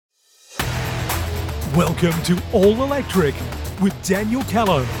Welcome to All Electric with Daniel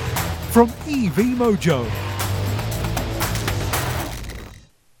Callow from EV Mojo.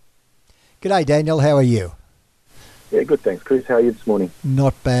 G'day Daniel, how are you? Yeah, good, thanks, Chris. How are you this morning?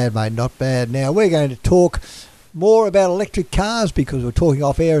 Not bad, mate, not bad. Now, we're going to talk more about electric cars because we're talking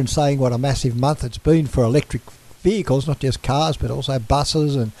off air and saying what a massive month it's been for electric vehicles, not just cars, but also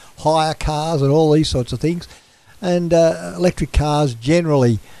buses and hire cars and all these sorts of things. And electric cars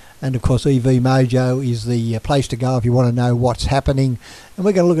generally, and of course EV Mojo is the place to go if you want to know what's happening. And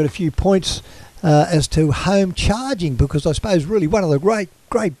we're going to look at a few points as to home charging, because I suppose really one of the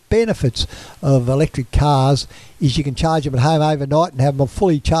great benefits of electric cars is you can charge them at home overnight and have them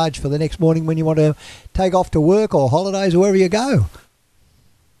fully charged for the next morning when you want to take off to work or holidays or wherever you go.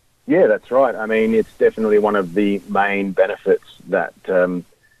 Yeah, that's right. I mean, it's definitely one of the main benefits that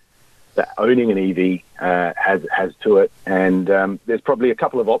that owning an EV has to it. And there's probably a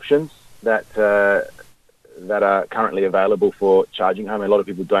couple of options that are currently available for charging home. A lot of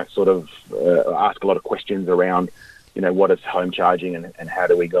people don't sort of ask a lot of questions around, you know, what is home charging and how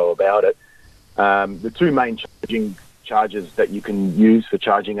do we go about it. The two main chargers that you can use for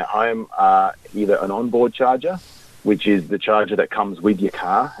charging at home are either an onboard charger, which is the charger that comes with your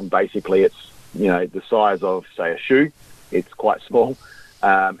car, and basically it's, you know, the size of, say, a shoe. It's quite small,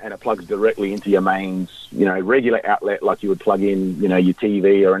 and it plugs directly into your mains, you know, regular outlet, like you would plug in, you know, your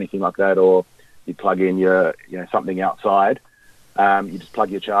TV or anything like that, or you plug in your, you know, something outside. You just plug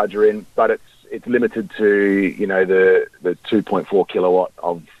your charger in, but it's limited to, you know, the 2.4 kilowatt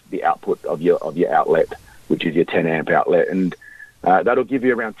of the output of your outlet, which is your 10 amp outlet, and that'll give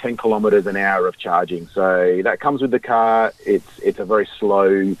you around 10 kilometers an hour of charging. So that comes with the car. It's a very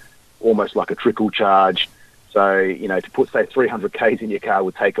slow, almost like a trickle charge. So, you know, to put, say, 300 Ks in your car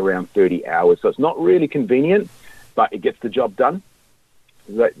would take around 30 hours. So it's not really convenient, but it gets the job done.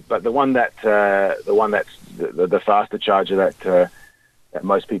 But the one that's the faster charger that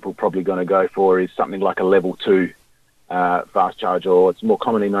most people probably going to go for is something like a level 2 fast charger, or it's more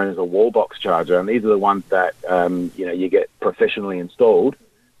commonly known as a wall box charger. And these are the ones that you know, you get professionally installed,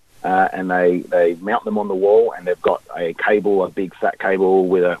 and they mount them on the wall, and they've got a cable, a big fat cable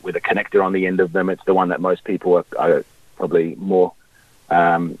with a connector on the end of them. It's the one that most people are probably more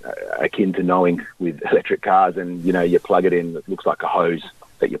akin to knowing with electric cars, and, you know, you plug it in, it looks like a hose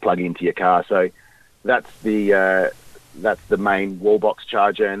that you plug into your car. So that's the main wall box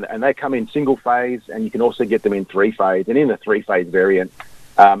charger, and they come in single phase, and you can also get them in 3-phase. And in the 3-phase variant,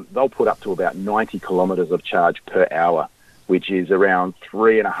 they'll put up to about 90 kilometers of charge per hour, which is around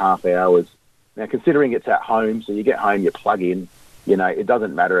 3.5 hours. Now, considering it's at home, so you get home, you plug in, you know, it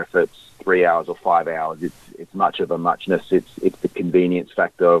doesn't matter if it's 3 hours or 5 hours. It's much of a muchness. It's the convenience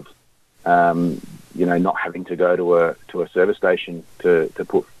factor of, you know, not having to go to a service station to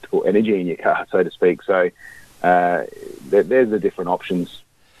put energy in your car, so to speak. So there's the different options.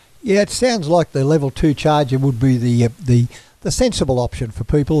 Yeah, it sounds like the level 2 charger would be the sensible option for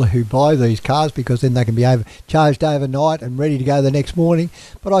people who buy these cars, because then they can be charged overnight and ready to go the next morning.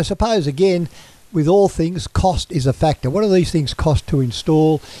 But I suppose, again, with all things, cost is a factor. What do these things cost to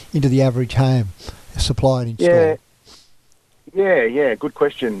install into the average home, supply and install? Yeah. Good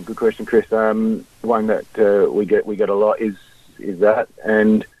question, Chris. One that we get a lot is that,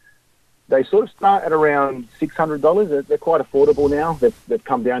 and they sort of start at around $600. They're quite affordable now. They've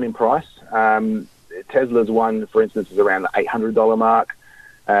come down in price. Tesla's one, for instance, is around the $800 mark.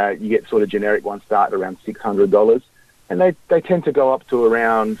 You get sort of generic ones start around $600, and they tend to go up to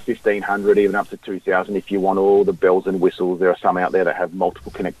around $1,500, even up to $2,000 if you want all the bells and whistles. There are some out there that have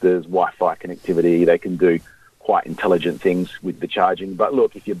multiple connectors, Wi-Fi connectivity. They can do quite intelligent things with the charging. But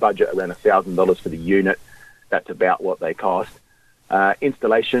look, if you budget around $1,000 for the unit, that's about what they cost.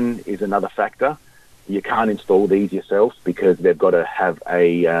 Installation is another factor. You can't install these yourself because they've got to have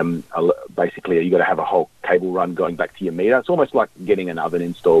basically you've got to have a whole cable run going back to your meter. It's almost like getting an oven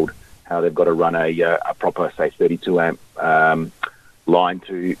installed, how they've got to run a proper, say, 32 amp line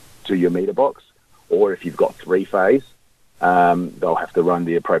to your meter box. Or if you've got 3-phase, they'll have to run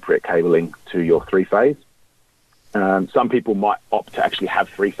the appropriate cabling to your 3-phase. Some people might opt to actually have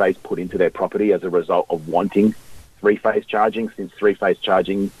 3-phase put into their property as a result of wanting 3-phase charging, since 3-phase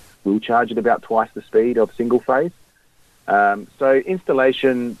charging will charge at about twice the speed of single-phase. So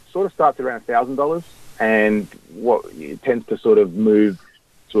installation sort of starts around $1,000, and what it tends to sort of move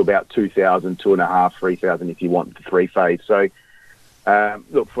to about $2,000, $2,500, $3,000 if you want the 3-phase. So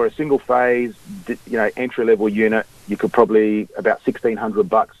look, for a single-phase, you know, entry-level unit, you could probably about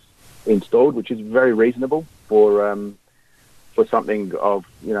 $1,600 installed, which is very reasonable for something of,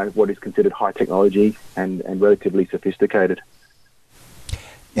 you know, what is considered high technology and relatively sophisticated.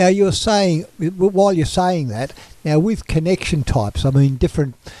 Now, you're saying, while you're saying that, now with connection types, I mean,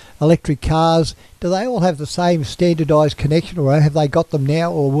 different electric cars, do they all have the same standardised connection, or have they got them now,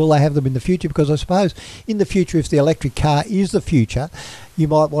 or will they have them in the future? Because I suppose in the future, if the electric car is the future, you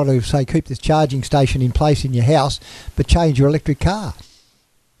might want to, say, keep this charging station in place in your house, but change your electric car.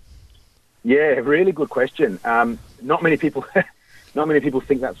 Yeah, really good question. Not many people, not many people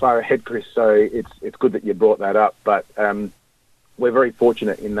think that far ahead, Chris. So it's good that you brought that up. But we're very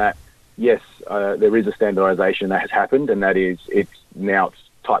fortunate in that, yes, there is a standardisation that has happened, and that is it's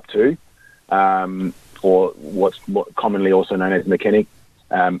Type 2, or what's commonly also known as Menikes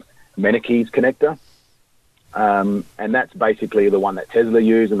connector. And that's basically the one that Tesla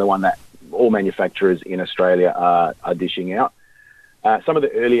use and the one that all manufacturers in Australia are dishing out. Some of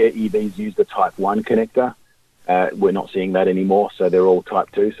the earlier EVs used the Type 1 connector. We're not seeing that anymore, so they're all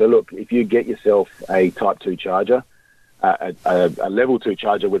Type 2. So look, if you get yourself a Type 2 charger, a Level 2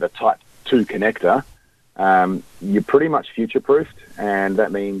 charger with a Type 2 connector, you're pretty much future-proofed, and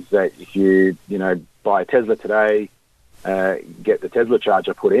that means that if you buy a Tesla today, get the Tesla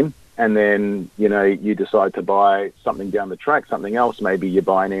charger put in, and then you decide to buy something down the track, something else. Maybe you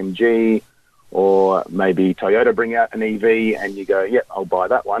buy an MG, or maybe Toyota bring out an EV, and you go, "Yep, I'll buy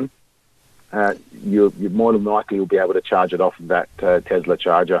that one." You more than likely will be able to charge it off of that Tesla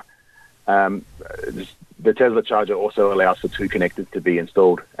charger. The Tesla charger also allows for 2 connectors to be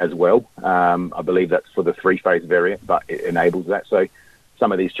installed as well. I believe that's for the 3-phase variant, but it enables that. So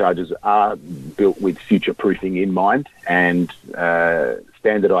some of these chargers are built with future-proofing in mind, and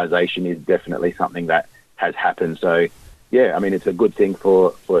standardization is definitely something that has happened. So, yeah, I mean, it's a good thing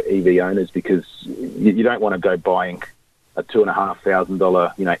for EV owners, because you don't want to go buying a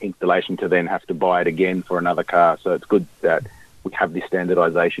 $2,500 installation to then have to buy it again for another car. So it's good that we have this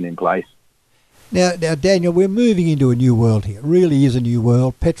standardization in place. Now, Daniel, we're moving into a new world here. It really is a new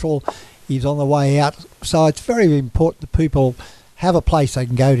world. Petrol is on the way out, so it's very important that people have a place they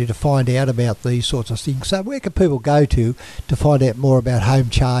can go to find out about these sorts of things. So where can people go to find out more about home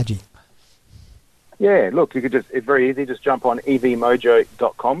charging? Yeah, look, it's very easy. Just jump on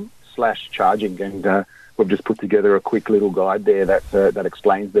evmojo.com/charging, and we've just put together a quick little guide there that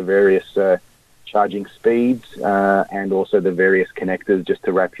explains the various charging speeds and also the various connectors, just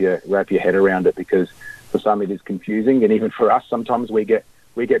to wrap your head around it, because for some it is confusing, and even for us sometimes we get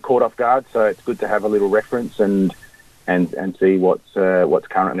caught off guard. So it's good to have a little reference and see what's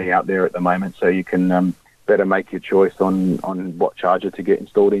currently out there at the moment, so you can better make your choice on what charger to get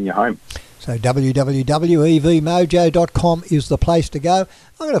installed in your home. So www.evmojo.com is the place to go.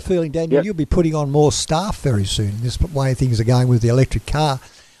 I've got a feeling, Daniel, You'll be putting on more staff very soon. This way things are going with the electric car.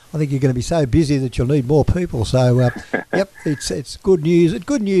 I think you're going to be so busy that you'll need more people. So, yep, it's good news. It's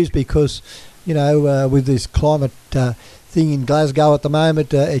good news because, with this climate thing in Glasgow at the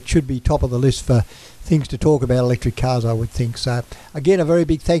moment, it should be top of the list for things to talk about electric cars, I would think. So, again, a very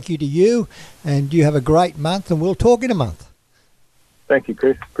big thank you to you, and you have a great month, and we'll talk in a month. Thank you,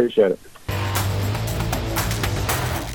 Chris. Appreciate it.